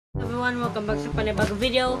Everyone, welcome back sa panibagong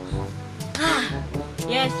video.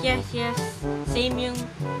 Yes. Same yung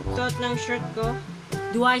suot ng shirt ko.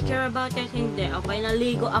 Do I care about it? Hindi. Okay,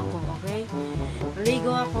 naligo ako, okay?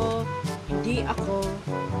 Naligo ako. Hindi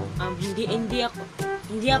hindi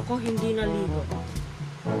naligo.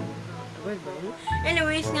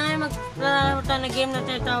 Anyways, ngayon maglalaro tayo na game na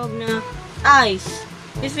tinatawag na Ice.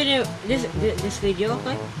 This video,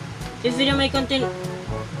 okay? This video may content.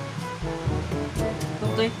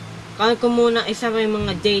 Okay? Kaya ko muna isa pa yung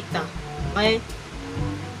mga data. Okay?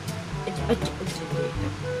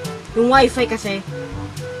 Yung wifi kasi.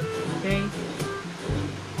 Okay?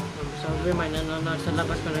 Sabi man, sa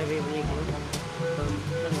labas ko na bibili ko.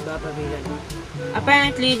 Nagbababilan.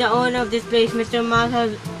 Apparently, the owner of this place, Mr.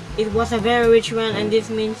 Malthus, it was a very rich man, and this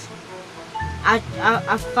means a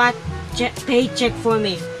fat paycheck for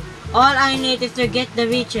me. All I need is to get the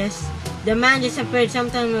riches. The man disappeared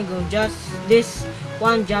some time ago. Just this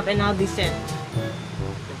one job and I'll be set.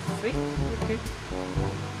 Okay.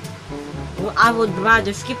 Well, I would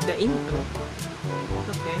rather skip the intro.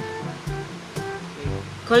 Okay.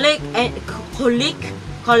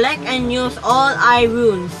 Collect and use all I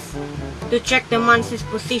runes to check the monster's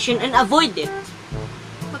position and avoid it.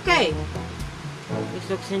 Okay. This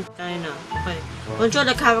looks in China. Okay. Control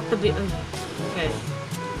the character be. Okay.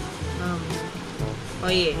 Oh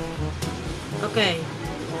yeah. Okay.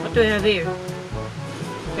 What do we have here?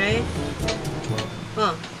 Okay.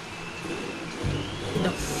 Huh. The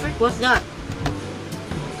frick was that?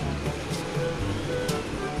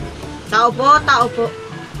 Tao po.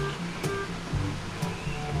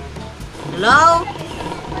 Hello?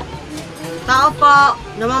 Tao po.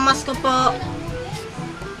 Namamas ko po.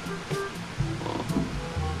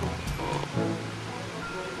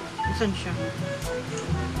 Saan siya?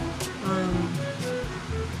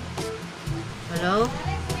 Hello? Oh.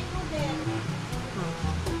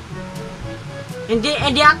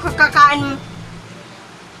 Hindi ako kakain.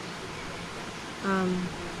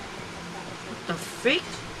 What the freak?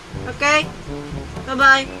 Okay.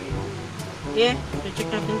 Bye-bye. Yeah, check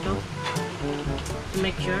natin to. To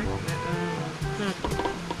make sure.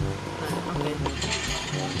 Okay.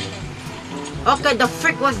 Okay, the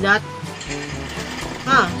frick was that?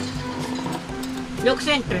 Huh. Looks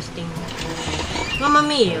interesting. Mamma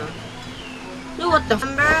mia. No, what the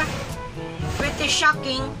number? Pretty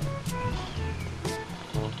shocking.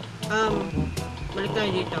 Balik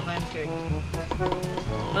tayo dito. I'm scared.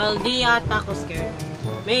 Well, di yata ako scared.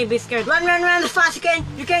 Maybe scared. Run fast you can.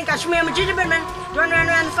 You can't catch me. I'm a gingerbread man. Run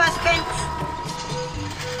fast you can.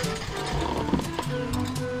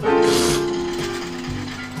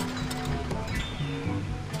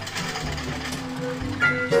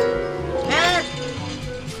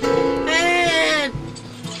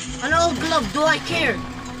 An old glove, do I care?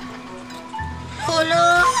 Oh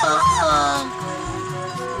no!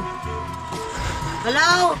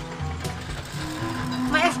 Hello?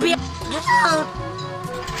 My FBI! Get out!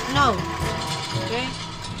 No! Okay?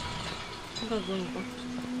 Ano gagawin ko?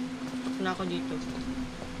 Tapos na ako dito.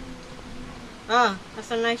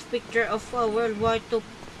 That's a nice picture of a World War II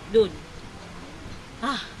dude.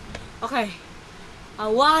 Okay. A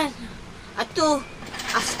 1, a 2,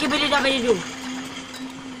 a skibidi-dabidi-doo.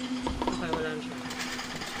 Okay, wala na siya.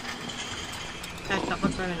 Kahit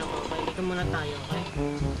takot pa rin ako. Okay, dito muna tayo, okay?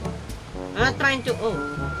 I'm not trying to... Oh,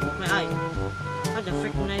 my eye. The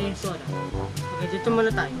frick na yung soda. Okay, dito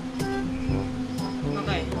muna tayo.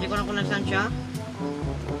 Okay, hindi ko na kung nasaan siya.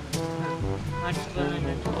 Maris ko na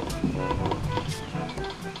dito.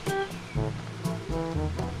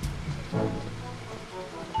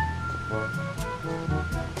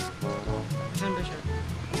 Saan ba siya?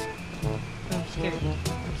 I'm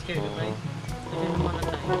scared, okay? Dito muna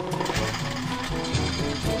tayo.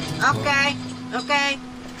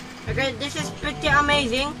 Okay, this is pretty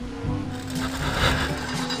amazing.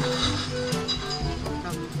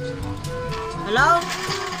 Hello?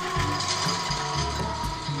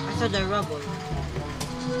 I saw the rubble.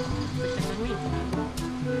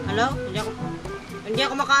 Hello? Hindi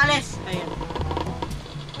ako makaalis. Ayun.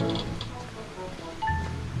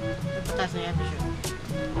 Pataas na yata siya.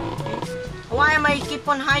 Okay. Why am I keep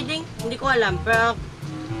on hiding? Hindi ko alam. Pero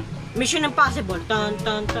Mission Impossible. Tan.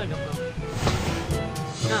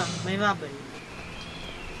 May rubble.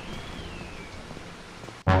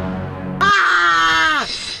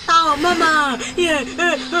 Mama! Yeah!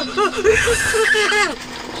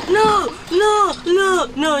 No!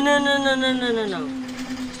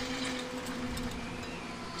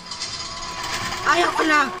 Ayaw ko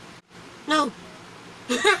na! No!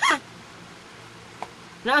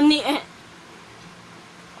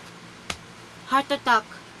 Heart attack.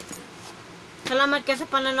 Salamat ka sa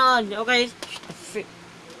panonood. Okay?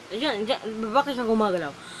 Diyan, bakit ka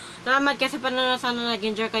gumagalaw? Salamat ka sa panonood. Sana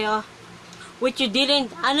nag-enjoy kayo. Which you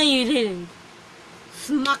didn't. Ano you didn't?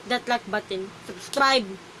 Smack that like button. Subscribe.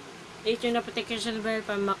 Hit yung notification bell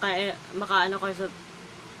para maka-ano kayo sa...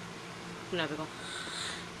 Sinabi ko.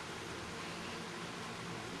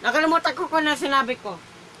 Nakalimutan ko kung na sinabi ko.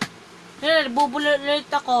 Nabubulol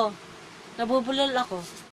ako.